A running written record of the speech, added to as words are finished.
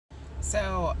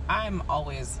So I'm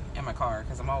always in my car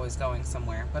because I'm always going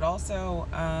somewhere. But also,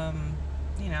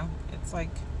 it's like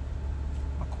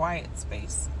a quiet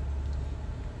space.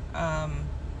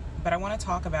 But I want to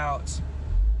talk about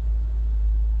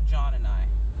John and I.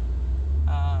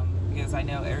 Because I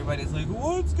know everybody's like,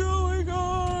 what's going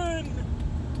on?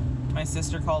 My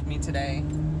sister called me today.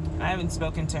 I haven't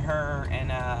spoken to her in,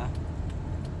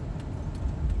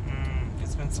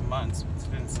 it's been some months. It's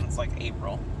been since like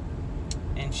April.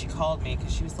 And she called me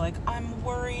because she was like, I'm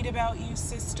worried about you,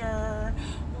 sister.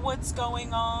 What's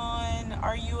going on?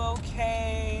 Are you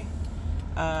okay?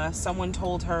 Someone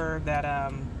told her that,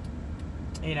 I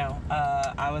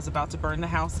was about to burn the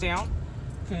house down.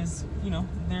 Because,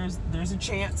 there's a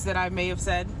chance that I may have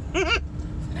said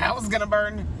I was going to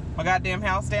burn my goddamn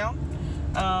house down.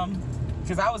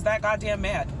 Because I was that goddamn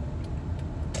mad.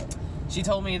 She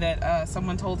told me that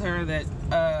someone told her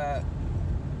that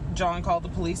John called the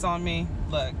police on me.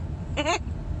 Look.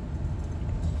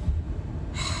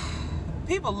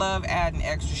 People love adding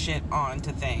extra shit on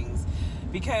to things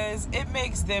because it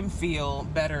makes them feel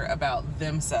better about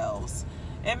themselves.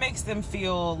 It makes them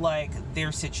feel like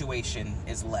their situation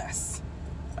is less.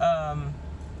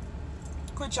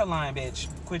 Quit your lying, bitch.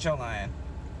 Quit your lying.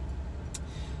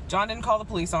 John didn't call the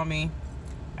police on me.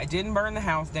 I didn't burn the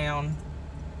house down.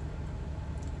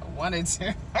 I wanted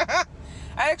to.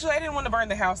 I didn't want to burn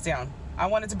the house down. I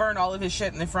wanted to burn all of his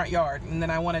shit in the front yard, and then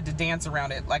I wanted to dance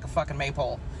around it like a fucking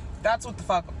maypole. That's what the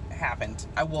fuck happened.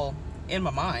 In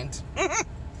my mind.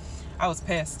 I was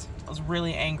pissed. I was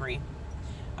really angry.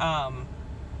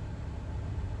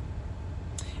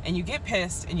 And you get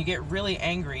pissed and you get really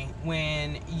angry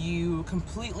when you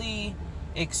completely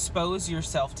expose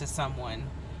yourself to someone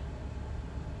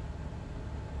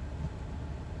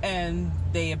and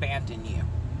they abandon you.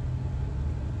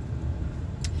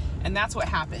 And that's what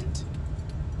happened.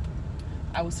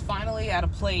 I was finally at a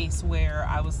place where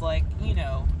I was like,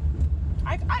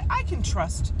 I can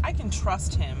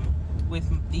trust him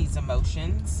with these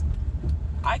emotions.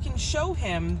 I can show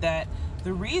him that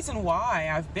the reason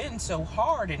why I've been so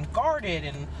hard and guarded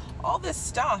and all this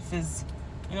stuff is,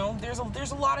 there's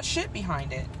a lot of shit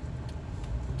behind it.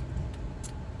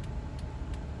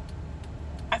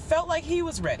 I felt like he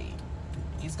was ready.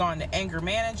 He's gone to anger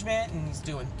management and he's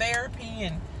doing therapy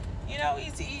and,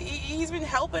 he's been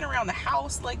helping around the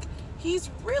house. Like, he's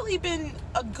really been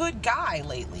a good guy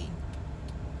lately.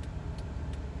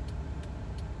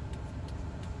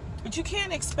 But you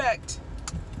can't expect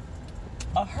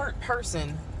a hurt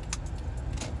person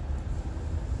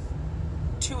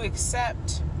to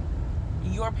accept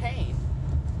your pain.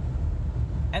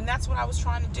 And that's what I was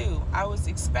trying to do. I was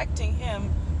expecting him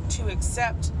to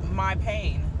accept my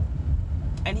pain.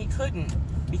 And he couldn't,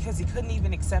 because he couldn't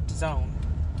even accept his own.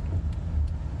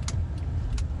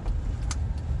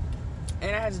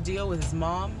 And I had to deal with his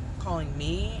mom calling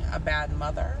me a bad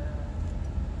mother.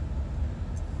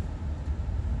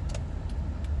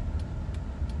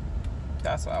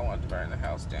 That's why I wanted to burn the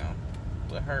house down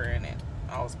with her in it.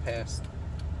 I was pissed.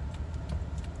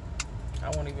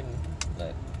 I won't even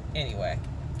let... Anyway.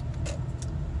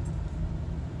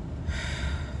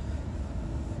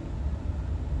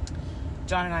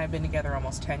 John and I have been together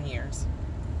almost 10 years.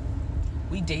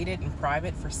 We dated in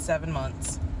private for 7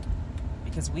 months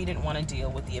because we didn't want to deal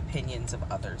with the opinions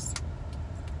of others.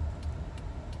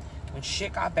 When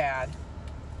shit got bad,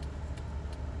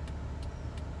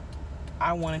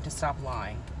 I wanted to stop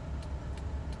lying.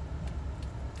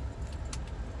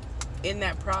 In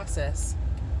that process,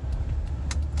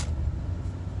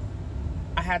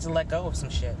 I had to let go of some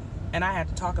shit. And I had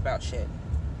to talk about shit.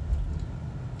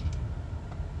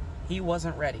 He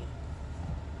wasn't ready.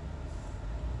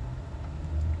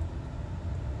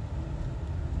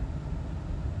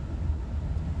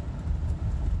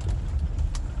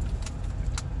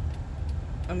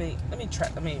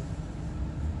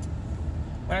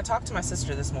 When I talked to my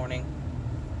sister this morning,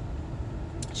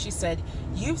 she said,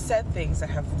 you've said things that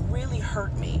have really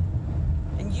hurt me,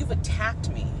 and you've attacked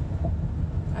me.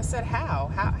 I said, how?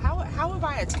 How have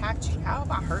I attacked you? How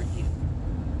have I hurt you?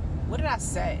 What did I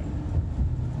say?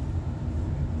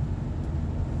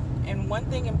 And one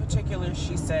thing in particular,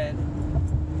 she said,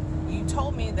 you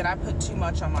told me that I put too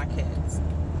much on my kids.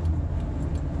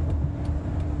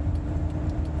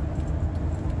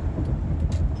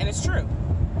 And it's true.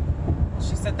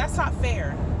 She said, that's not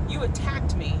fair. You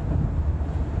attacked me.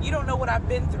 You don't know what I've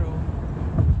been through.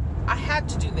 I had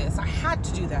to do this. I had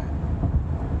to do that.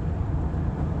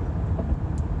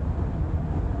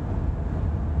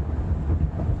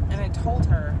 And I told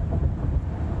her,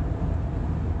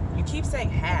 you keep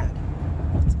saying had.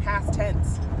 It's past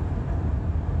tense.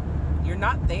 You're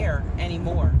not there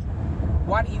anymore.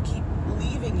 Why do you keep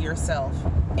leaving yourself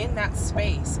in that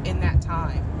space, in that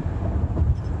time?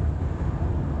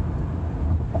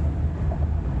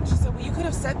 She said, well, you could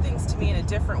have said things to me in a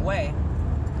different way.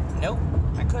 Nope,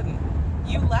 I couldn't.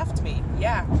 You left me.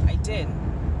 Yeah, I did.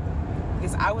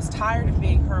 Because I was tired of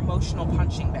being her emotional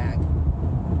punching bag.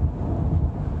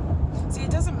 See,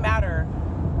 it doesn't matter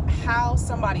how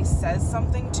somebody says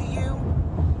something to you.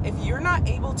 If you're not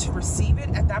able to receive it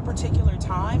at that particular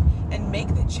time and make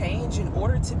the change in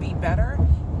order to be better,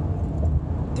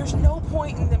 there's no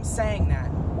point in them saying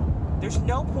that. There's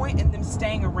no point in them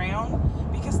staying around,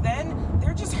 because then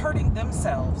they're just hurting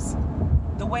themselves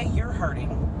the way you're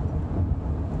hurting.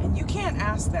 And you can't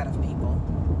ask that of people.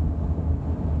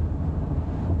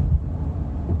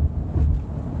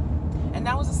 And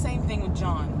that was the same thing with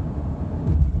John.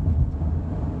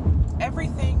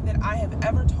 Everything that I have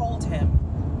ever told him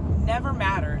never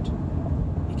mattered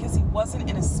because he wasn't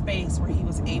in a space where he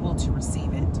was able to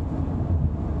receive it.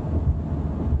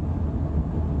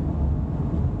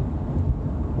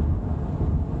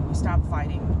 We stopped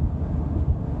fighting.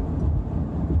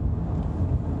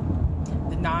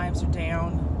 The knives are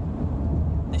down.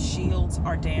 The shields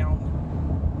are down.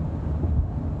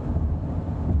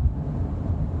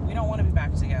 We don't want to be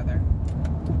back together.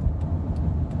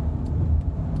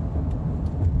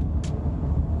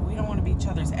 We don't want to be each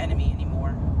other's enemy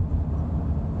anymore.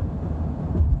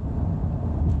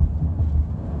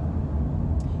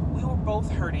 We were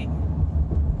both hurting.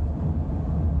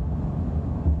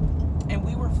 And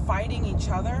we were fighting each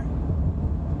other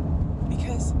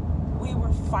because we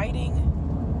were fighting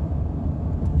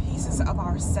pieces of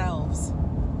ourselves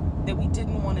that we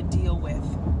didn't want to deal with.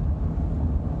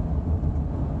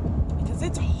 Because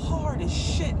it's hard as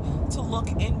shit to look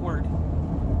inward.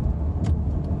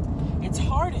 It's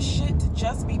hard as shit to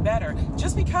just be better.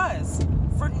 Just because.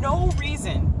 For no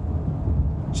reason.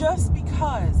 Just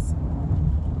because.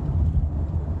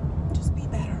 Just be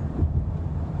better.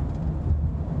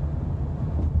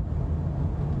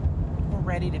 We're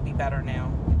ready to be better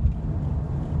now.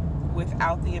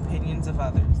 Without the opinions of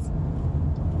others.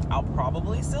 I'll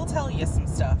probably still tell you some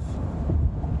stuff.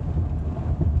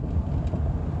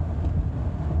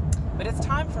 But it's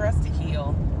time for us to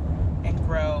heal and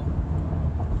grow.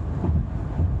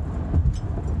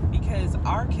 Because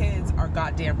our kids are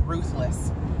goddamn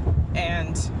ruthless.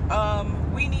 And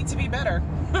we need to be better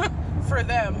for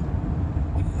them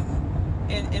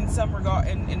in some regard,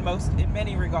 in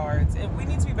many regards. We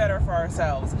need to be better for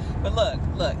ourselves. But look,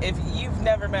 if you've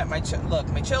never met my children,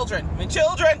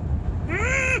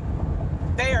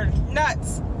 they are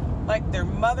nuts, like their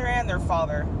mother and their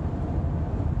father.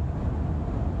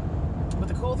 But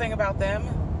the cool thing about them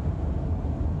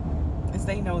is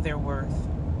they know their worth.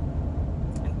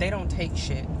 And they don't take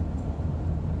shit.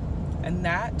 And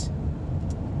that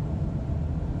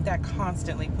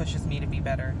constantly pushes me to be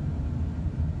better.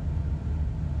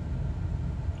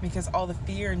 Because all the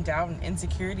fear and doubt and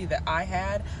insecurity that I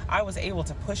had, I was able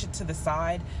to push it to the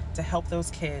side to help those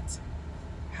kids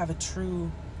have a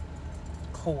true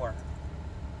core.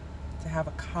 To have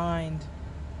a kind,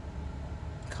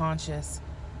 conscious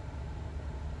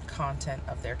content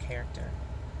of their character.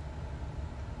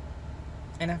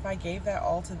 And if I gave that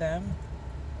all to them,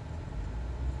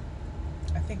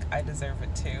 I think I deserve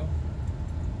it too.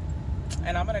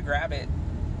 And I'm gonna grab it.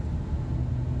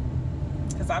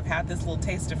 Because I've had this little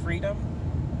taste of freedom.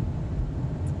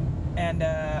 And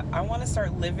I want to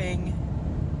start living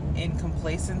in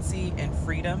complacency and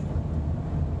freedom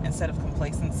instead of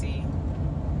complacency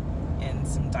and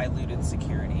some diluted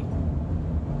security.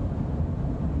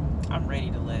 I'm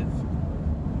ready to live.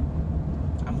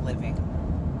 I'm living.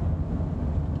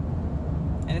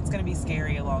 And it's going to be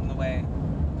scary along the way,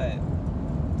 but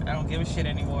I don't give a shit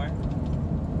anymore.